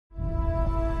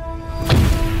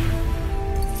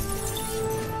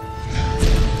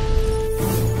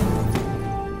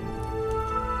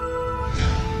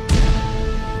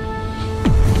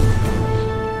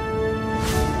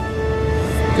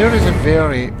There is a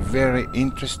very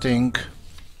interesting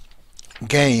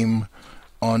game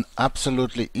on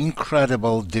absolutely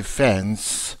incredible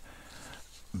defense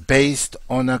based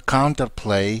on a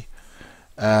counterplay.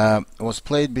 Was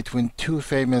played between two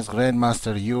famous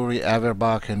grandmaster, Yuri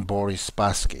Averbach and Boris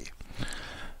Spassky.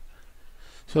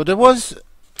 So there was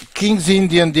King's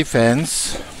Indian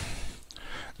defense,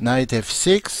 knight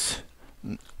f6,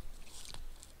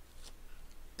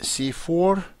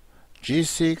 c4,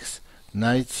 g6,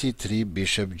 knight c3,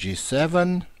 bishop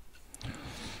g7.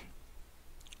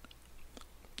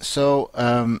 So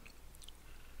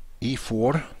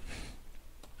e4,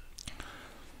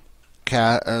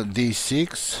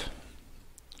 d6,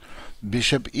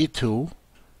 bishop e2,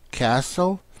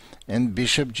 castle, and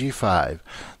bishop g5.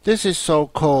 This is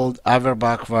so-called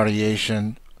Averbach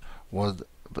variation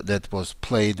that was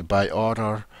played by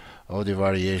author of the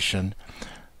variation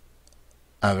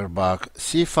Averbach.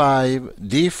 c5,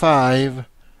 d5,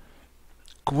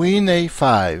 queen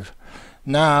a5.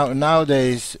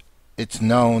 Nowadays it's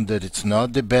known that it's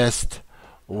not the best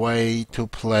way to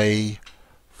play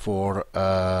for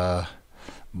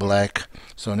black.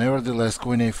 So nevertheless,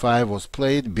 queen a5 was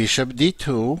played, bishop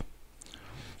d2,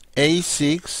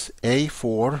 a6,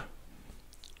 a4,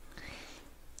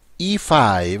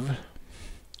 e5,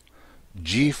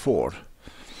 g4.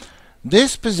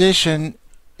 This position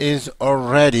is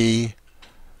already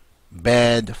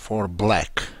bad for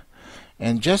black.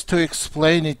 And just to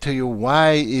explain it to you,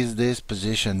 why is this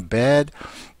position bad?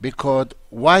 Because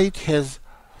white has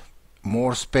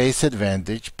more space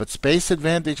advantage, but space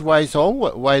advantage white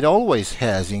always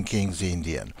has in King's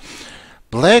Indian.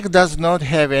 Black does not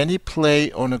have any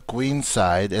play on a queen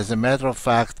side. As a matter of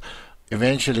fact,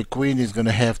 eventually queen is going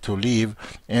to have to leave,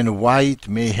 and white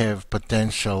may have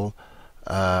potential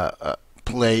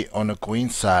play on a queen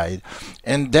side.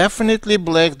 And definitely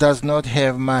black does not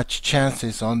have much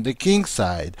chances on the king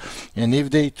side. And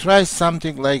if they try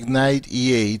something like knight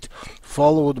e8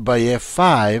 followed by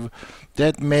f5,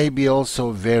 that may be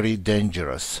also very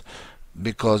dangerous,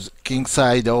 because king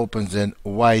side opens and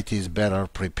white is better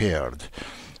prepared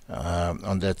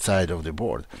on that side of the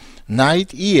board. Knight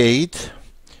e8,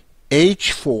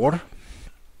 h4,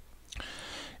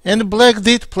 and black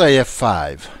did play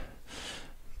f5.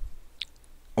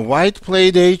 White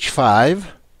played h5,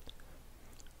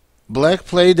 black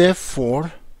played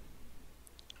f4,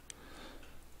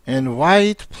 and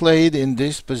white played in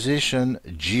this position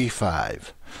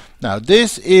g5. Now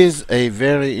this is a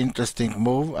very interesting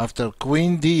move. After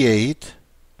queen d8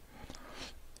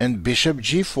 and bishop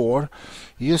g4,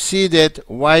 you see that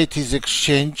white is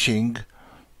exchanging,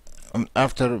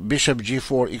 after bishop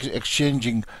g4,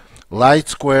 exchanging light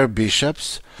square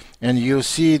bishops, and you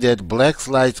see that black's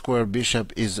light square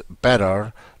bishop is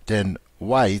better than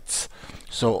white's,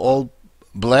 so all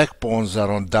black pawns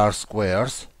are on dark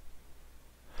squares,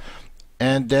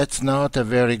 and that's not a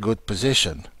very good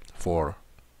position for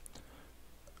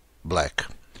black.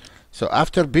 So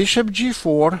after bishop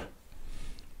g4,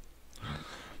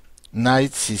 knight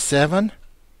c7,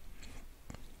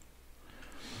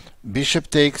 bishop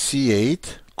takes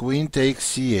c8, queen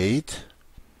takes c8,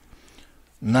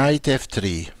 knight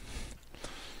f3.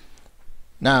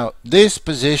 Now this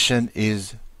position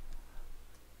is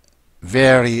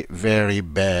very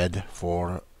bad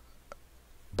for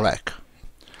black.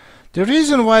 The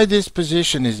reason why this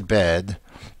position is bad,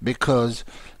 because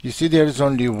you see there is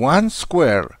only one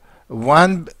square,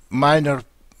 one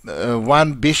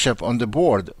bishop on the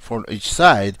board for each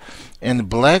side, and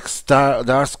black's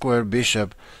dark square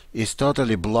bishop is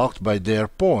totally blocked by their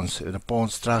pawns. The pawn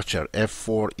structure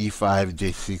f4, e5,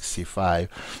 d6, c5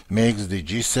 makes the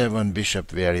g7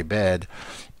 bishop very bad,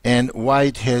 and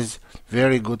white has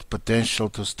very good potential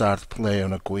to start play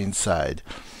on a queen side.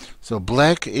 So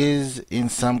black is in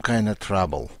some kind of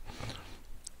trouble.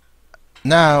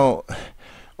 Now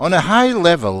on a high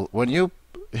level, when you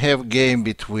have game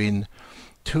between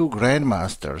two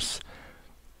grandmasters,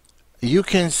 you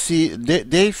can see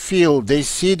they see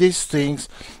these things,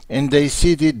 and they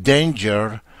see the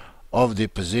danger of the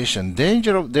position.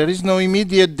 There is no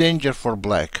immediate danger for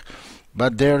black,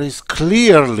 but there is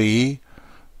clearly,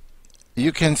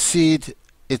 you can see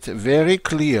it's very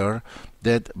clear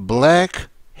that black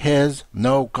has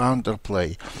no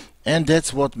counterplay, and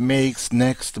that's what makes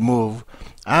next move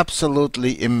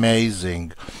absolutely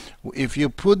amazing. If you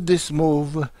put this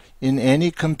move in any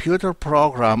computer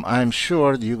program, I'm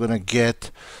sure you're gonna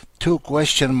get two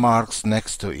question marks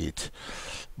next to it.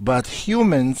 But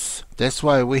humans, that's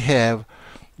why we have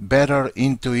better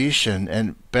intuition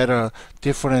and better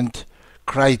different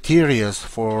criteria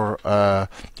for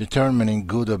determining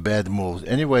good or bad moves.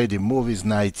 Anyway, the move is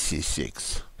knight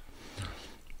c6.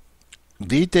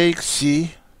 D takes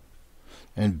C,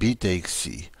 and B takes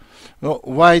C. Well,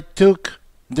 white took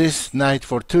this knight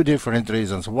for two different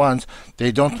reasons. One,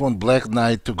 they don't want black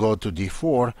knight to go to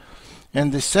D4,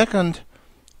 and the second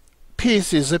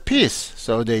piece is a piece.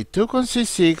 So they took on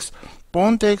C6,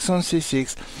 pawn takes on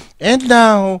C6, and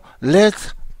now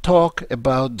let's talk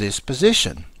about this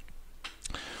position.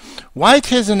 White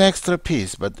has an extra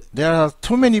piece, but there are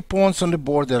too many pawns on the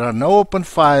board. There are no open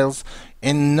files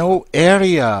and no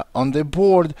area on the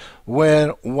board where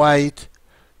white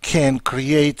can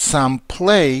create some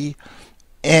play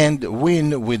and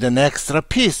win with an extra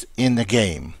piece in the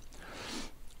game.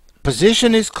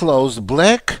 Position is closed.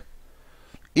 Black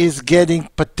is getting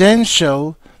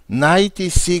potential knight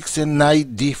e6 and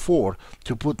knight d4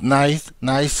 to put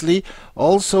nicely.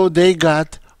 Also, they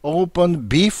got open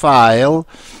b file,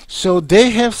 so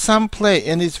they have some play,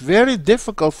 and it's very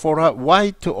difficult for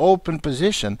white to open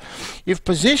position. If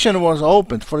position was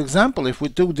opened, for example, if we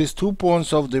took these 2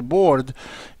 pawns off the board,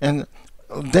 and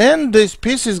then this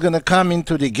piece is going to come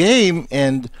into the game,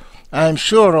 and I'm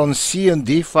sure on c and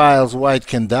d files white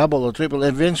can double or triple.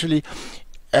 Eventually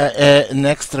an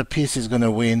extra piece is going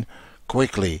to win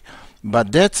quickly,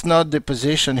 but that's not the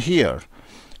position here.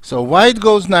 So white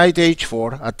goes knight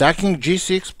h4, attacking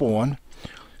g6 pawn,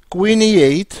 queen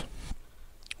e8,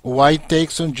 white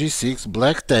takes on g6,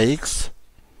 black takes,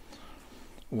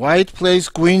 white plays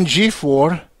queen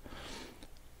g4,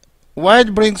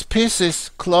 white brings pieces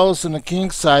close on the king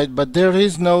side, but there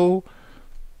is no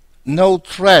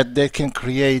threat they can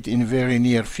create in very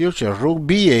near future. Rook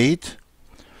b8,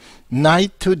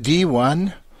 knight to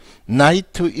d1,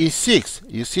 knight to e6.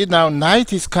 You see now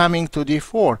knight is coming to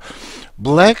d4.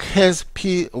 Black has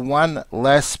one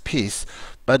less piece,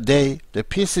 but the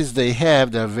pieces they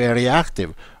have, they're very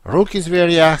active. Rook is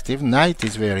very active, knight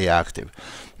is very active.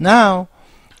 Now,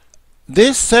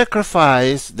 this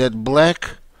sacrifice that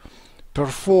black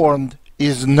performed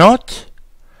is not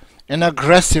an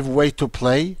aggressive way to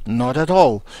play, not at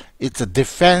all. It's a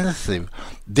defensive.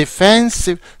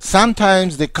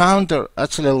 Sometimes the counter,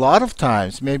 actually a lot of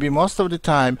times, maybe most of the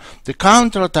time, the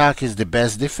counterattack is the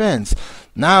best defense.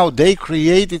 Now they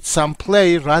created some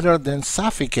play rather than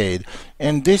suffocate,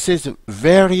 and this is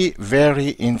very,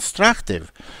 very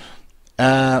instructive.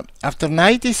 After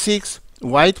knight e6,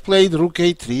 white played rook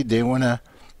a3. They want to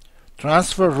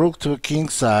transfer rook to a king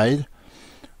side.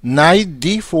 Knight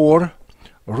d4,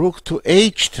 rook to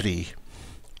h3,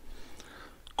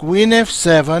 queen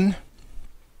f7,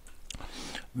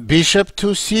 bishop to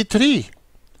c3.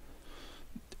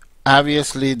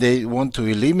 Obviously they want to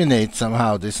eliminate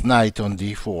somehow this knight on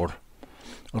d4.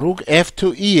 Rook f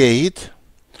to e8.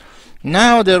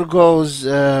 Now there goes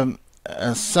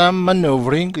some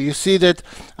maneuvering. You see that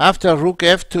after rook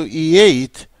f to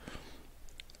e8,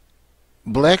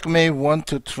 black may want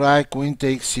to try queen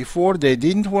takes c4. They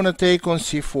didn't want to take on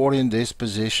c4 in this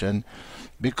position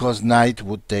because knight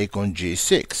would take on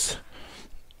g6.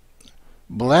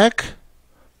 Black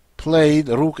played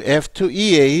rook f to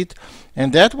e8,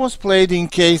 and that was played in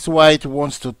case white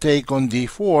wants to take on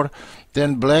d4.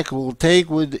 Then black will take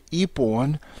with e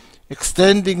pawn,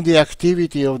 extending the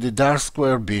activity of the dark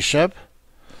square bishop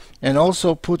and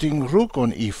also putting rook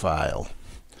on e file.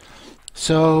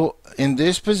 So in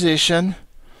this position,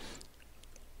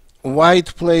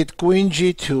 white played queen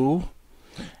g2,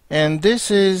 and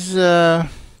this is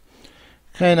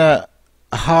kind of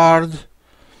hard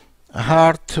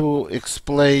to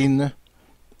explain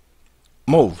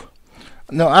move.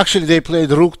 No, actually they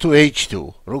played rook to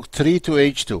h2, rook 3 to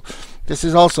h2. This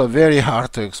is also a very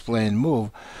hard to explain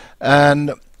move.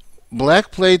 And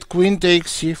black played queen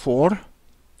takes c4,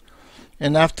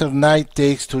 and after knight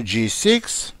takes to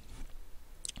g6,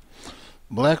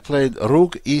 black played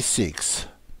rook e6.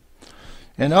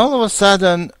 And all of a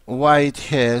sudden white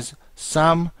has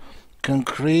some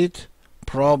concrete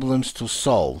problems to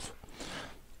solve.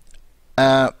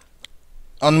 On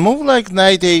move like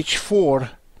knight h4,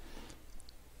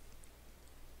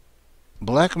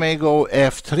 black may go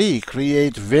f3,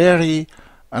 create very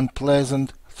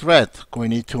unpleasant threat,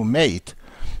 queen e2 mate,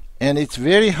 and it's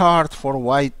very hard for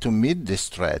white to meet this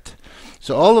threat.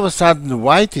 So all of a sudden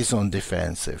white is on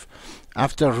defensive.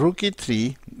 After rook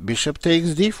e3, bishop takes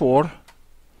d4,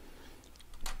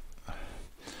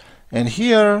 and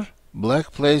here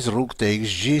black plays rook takes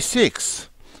g6,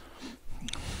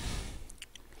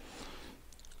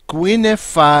 queen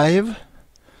f5,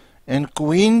 and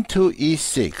queen to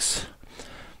e6.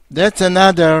 That's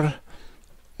another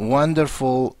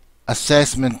wonderful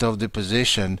assessment of the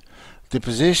position. The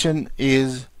position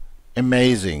is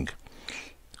amazing.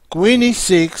 Queen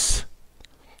e6,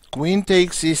 queen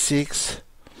takes e6,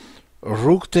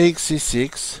 rook takes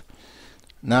e6,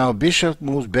 Now bishop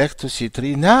moves back to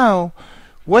c3. Now,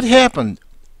 what happened?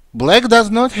 Black does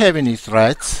not have any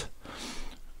threats.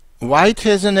 White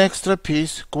has an extra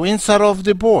piece. Queens are off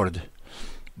the board.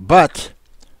 But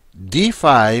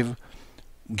d5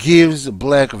 gives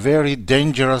black very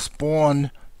dangerous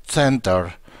pawn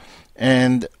center.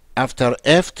 And after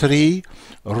f3,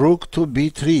 rook to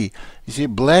b3. You see,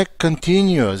 black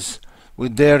continues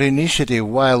with their initiative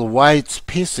while white's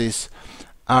pieces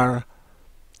are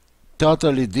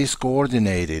totally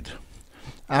discoordinated.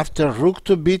 After rook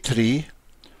to b3,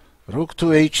 rook to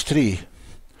h3,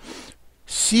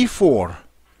 c4.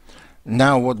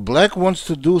 Now what black wants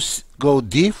to do is go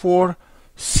d4,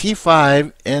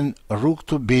 c5, and rook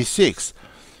to b6.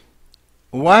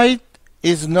 White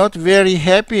is not very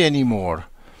happy anymore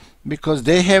because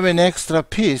they have an extra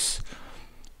piece,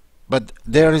 but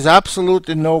there is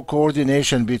absolutely no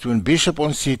coordination between bishop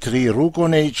on c3, rook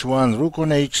on h1, rook on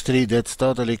h3. That's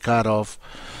totally cut off.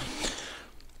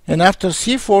 And after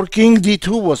c4, king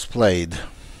d2 was played.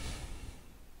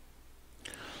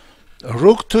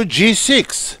 Rook to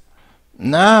g6.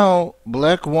 Now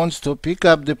black wants to pick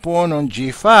up the pawn on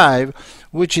g5,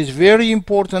 which is very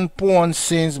important pawn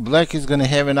since black is going to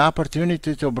have an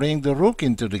opportunity to bring the rook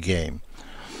into the game.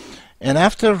 And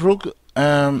after rook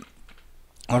to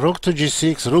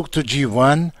g6, rook to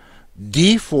g1,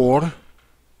 d4,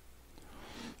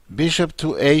 bishop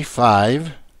to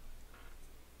a5,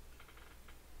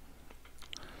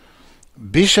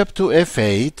 bishop to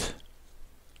f8,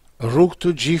 rook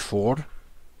to g4,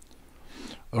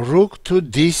 rook to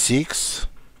d6,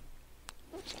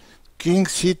 king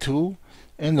c2,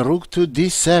 and rook to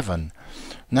d7.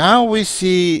 Now we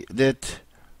see that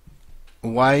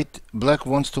black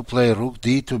wants to play rook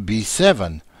d to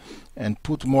b7 and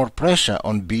put more pressure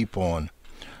on b pawn.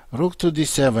 Rook to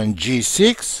d7,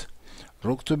 g6,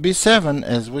 rook to b7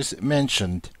 as we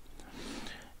mentioned.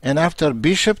 And after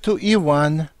bishop to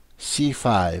e1,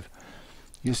 c5.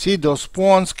 You see those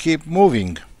pawns keep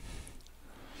moving.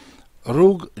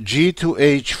 Rook g to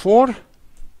h4.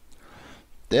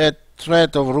 That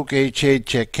threat of rook h8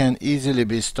 check can easily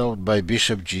be stopped by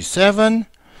bishop g7.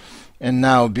 And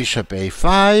now bishop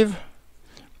a5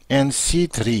 and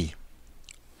c3.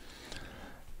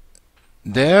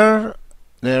 There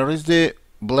is the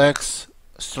black's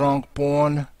strong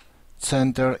pawn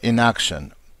center in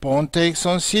action. Pawn takes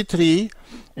on c3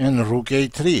 and rook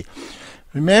a3.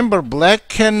 Remember, black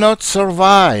cannot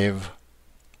survive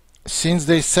since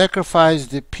they sacrifice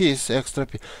the piece, extra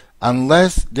piece,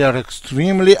 unless they are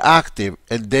extremely active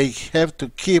and they have to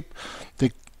keep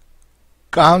the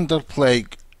counterplay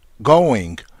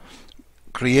going,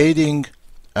 creating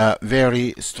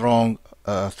very strong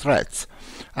threats.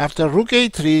 After rook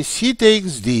a3, c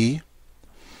takes d,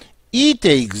 e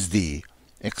takes d,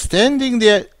 extending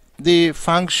the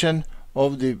function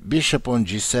of the bishop on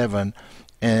g7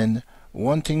 and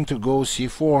wanting to go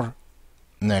c4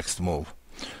 next move.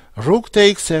 Rook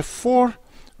takes f4,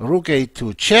 rook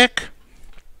a2 check,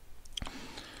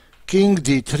 king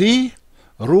d3,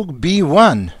 rook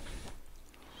b1.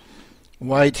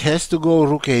 White has to go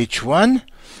rook h1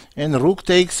 and rook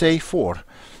takes a4.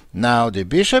 Now the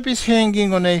bishop is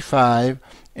hanging on a5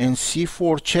 and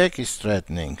c4 check is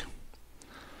threatening.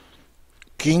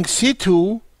 King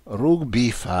c2, rook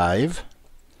b5,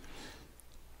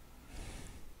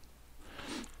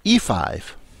 e5.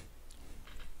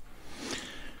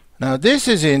 Now this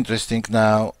is interesting.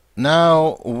 Now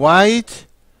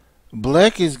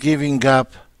black is giving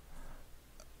up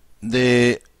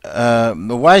the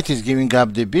white is giving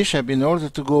up the bishop in order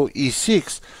to go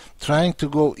e6, trying to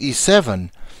go e7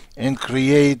 and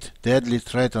create deadly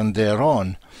threat on their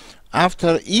own.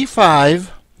 After e5,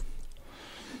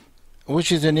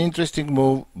 which is an interesting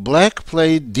move, black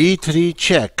played d3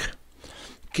 check.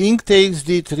 King takes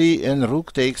d3 and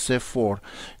rook takes f4.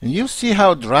 And you see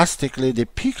how drastically the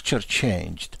picture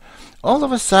changed. All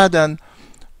of a sudden,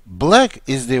 black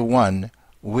is the one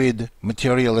with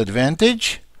material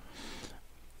advantage,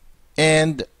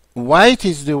 and white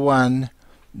is the one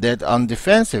that on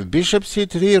defensive. Bishop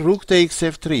c3, rook takes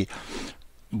f3.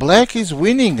 Black is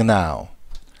winning now.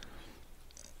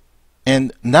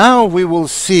 And now we will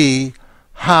see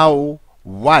how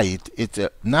white,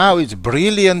 now it's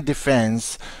brilliant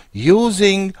defense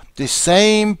using the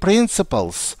same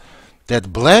principles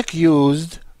that black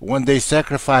used when they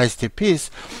sacrificed a piece.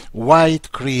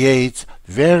 White creates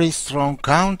very strong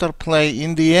counterplay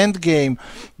in the endgame,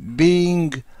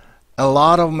 being a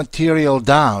lot of material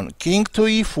down. King to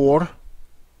e4,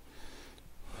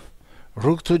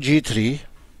 rook to g3,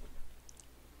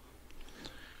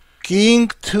 king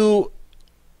to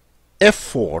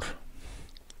f4,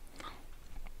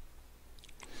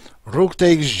 rook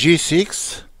takes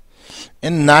g6,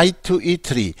 and knight to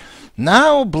e3.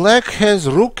 Now black has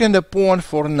rook and a pawn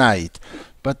for knight,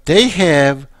 but they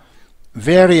have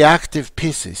very active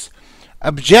pieces.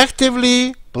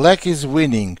 Objectively, black is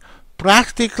winning.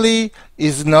 Practically,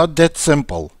 is not that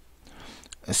simple.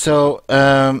 So,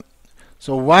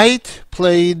 so white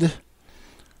played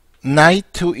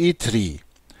knight to e3.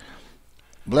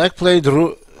 Black played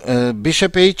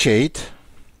bishop h8.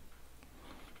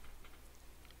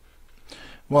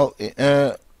 Well,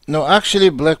 no, actually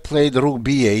black played rook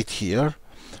b8 here,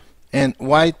 and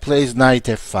white plays knight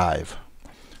f5,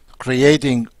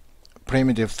 creating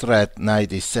primitive threat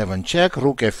knight e7 check,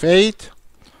 rook f8,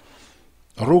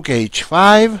 rook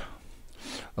h5,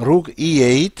 rook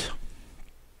e8,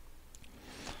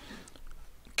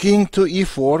 king to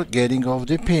e4, getting off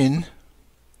the pin,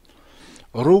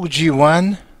 rook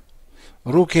g1,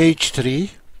 rook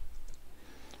h3,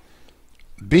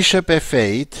 bishop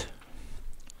f8,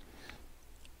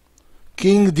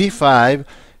 king d5.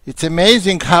 It's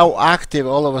amazing how active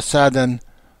all of a sudden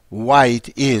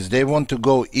white is. They want to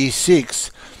go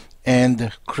e6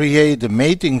 and create a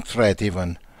mating threat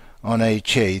even on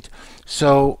h8.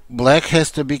 So black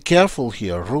has to be careful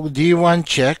here. Rook d1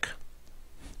 check,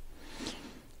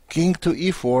 king to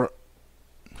e4,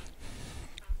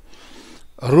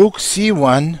 rook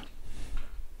c1,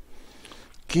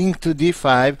 king to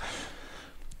d5.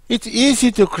 It's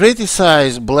easy to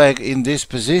criticize black in this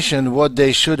position, what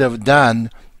they should have done,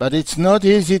 but it's not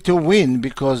easy to win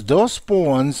because those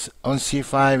pawns on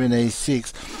c5 and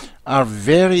a6 are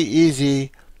very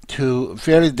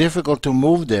difficult to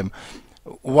move them,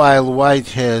 while white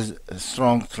has a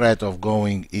strong threat of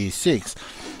going e6.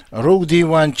 Rook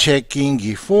d1 check, king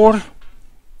e4.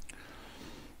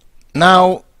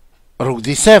 Now rook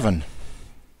d7.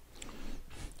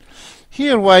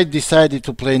 Here white decided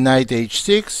to play knight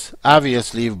h6.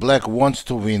 Obviously, if black wants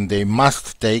to win, they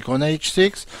must take on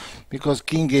h6, because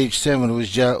king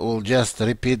h7 will just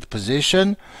repeat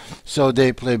position. So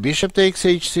they play bishop takes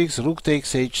h6, rook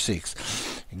takes h6.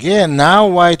 Again, now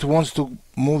white wants to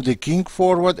move the king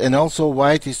forward, and also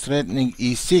white is threatening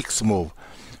e6 move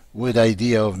with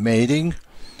idea of mating.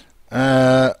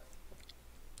 Rook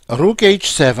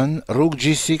h7, rook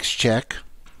g6 check,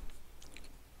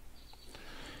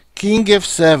 king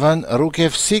f7, rook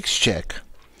f6 check,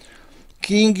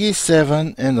 king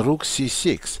e7, and rook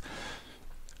c6.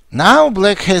 Now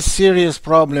black has serious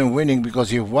problem winning,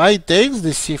 because if white takes the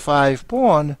c5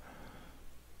 pawn,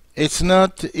 it's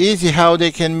not easy how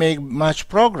they can make much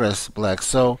progress, black.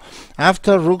 So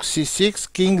after rook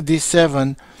c6, king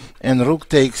d7, and rook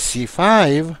takes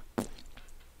c5,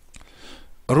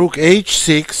 rook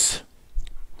h6,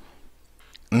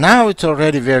 now it's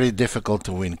already very difficult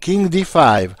to win. King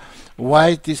d5,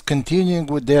 white is continuing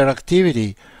with their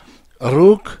activity.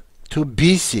 Rook to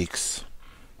b6,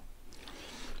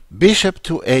 bishop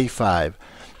to a5.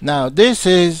 Now this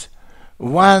is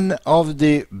one of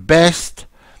the best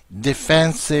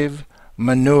defensive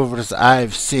maneuvers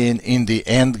I've seen in the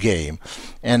endgame,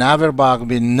 and Averbach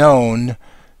been known,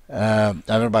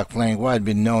 Averbach playing white,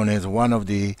 been known as one of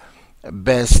the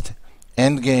best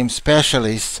endgame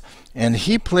specialists, and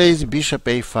he plays bishop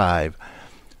a5.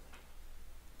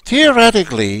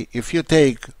 Theoretically, if you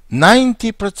take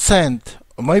 90%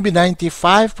 or maybe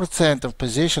 95% of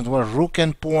positions where rook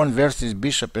and pawn versus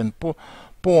bishop and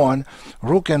pawn,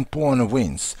 rook and pawn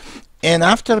wins. And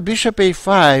after bishop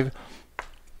a5,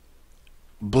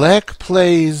 black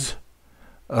plays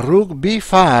rook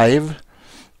b5,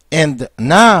 and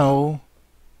now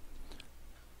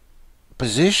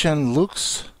position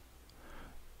looks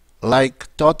like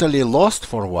totally lost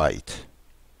for white.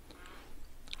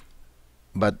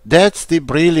 But that's the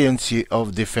brilliancy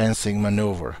of defending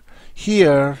maneuver.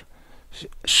 Here,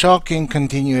 shocking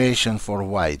continuation for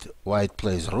white. White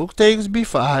plays rook takes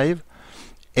b5,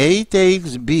 a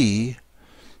takes b,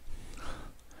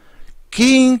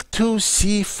 king to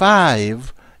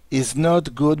c5 is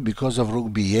not good because of rook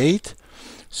b8,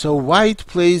 so white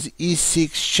plays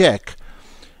e6 check.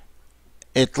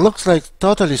 It looks like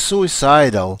totally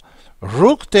suicidal.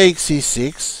 Rook takes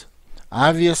e6,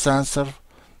 obvious answer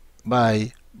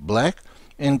by black,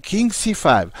 and king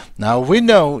c5. Now we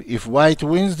know if white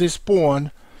wins this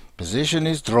pawn, position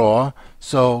is draw,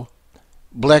 so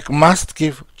black must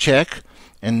give check,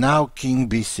 and now king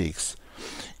b6.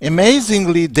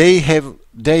 Amazingly,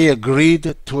 they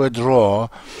agreed to a draw,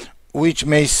 which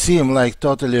may seem like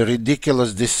totally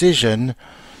ridiculous decision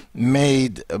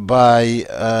made by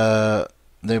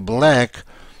the black,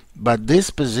 but this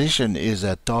position is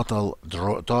a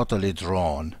totally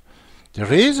drawn. The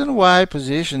reason why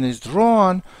position is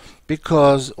drawn,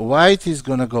 because white is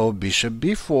going to go bishop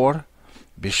b4,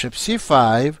 bishop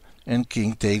c5, and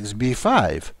king takes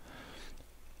b5.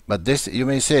 But this, you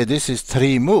may say, this is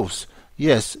 3 moves.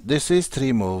 Yes, this is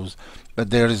 3 moves, but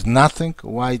there is nothing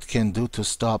white can do to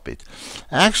stop it.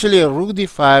 Actually, a rook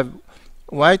d5,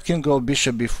 white can go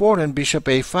bishop b4 and bishop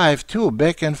a5 too,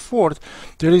 back and forth.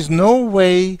 There is no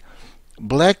way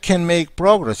black can make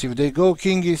progress. If they go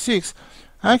king e6,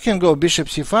 I can go bishop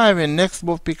c5 and next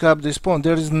move pick up this pawn.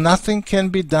 There is nothing can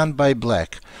be done by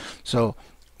black. So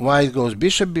white goes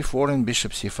bishop b4 and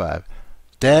bishop c5.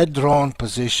 Dead drawn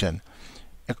position.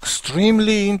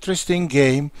 Extremely interesting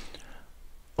game.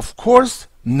 Of course,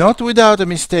 not without the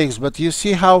mistakes, but you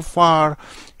see how far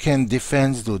can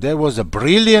defense do. There was a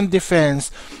brilliant defense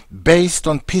based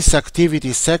on piece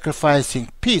activity,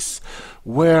 sacrificing piece,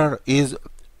 where is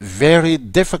very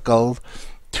difficult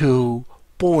to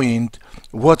point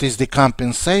what is the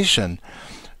compensation.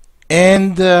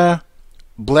 And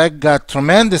black got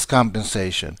tremendous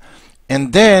compensation.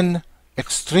 And then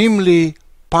extremely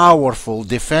powerful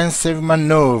defensive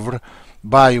maneuver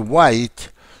by white,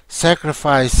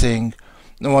 sacrificing,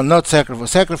 well, not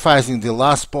sacrificing the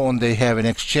last pawn they have in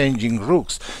exchanging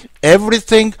rooks.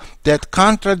 Everything that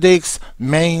contradicts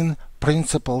main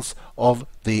principles of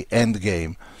the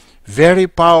endgame. Very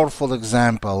powerful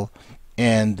example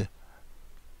and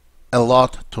a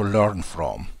lot to learn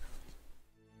from.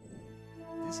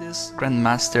 This is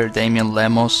Grandmaster Damian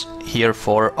Lemos here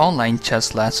for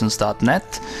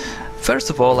OnlineChessLessons.net. First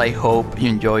of all, I hope you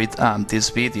enjoyed this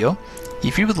video.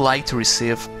 If you would like to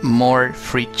receive more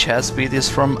free chess videos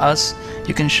from us,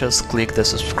 you can just click the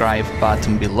subscribe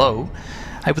button below.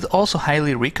 I would also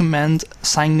highly recommend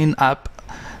signing up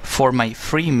for my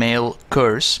free mail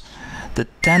course, the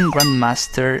 10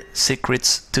 Grandmaster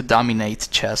Secrets to Dominate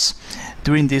Chess.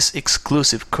 During this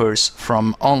exclusive course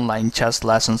from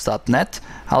OnlineChessLessons.net,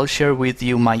 I'll share with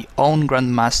you my own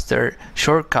Grandmaster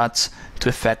shortcuts to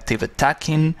effective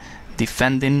attacking,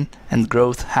 defending, and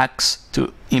growth hacks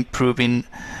to improving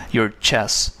your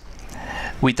chess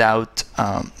without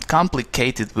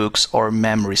complicated books or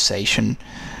memorization.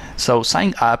 So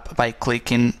sign up by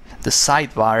clicking the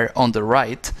sidebar on the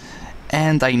right,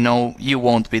 and I know you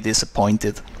won't be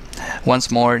disappointed. Once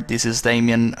more, this is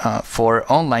Damian for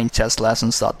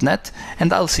OnlineChessLessons.net,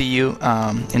 and I'll see you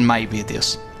in my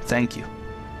videos. Thank you.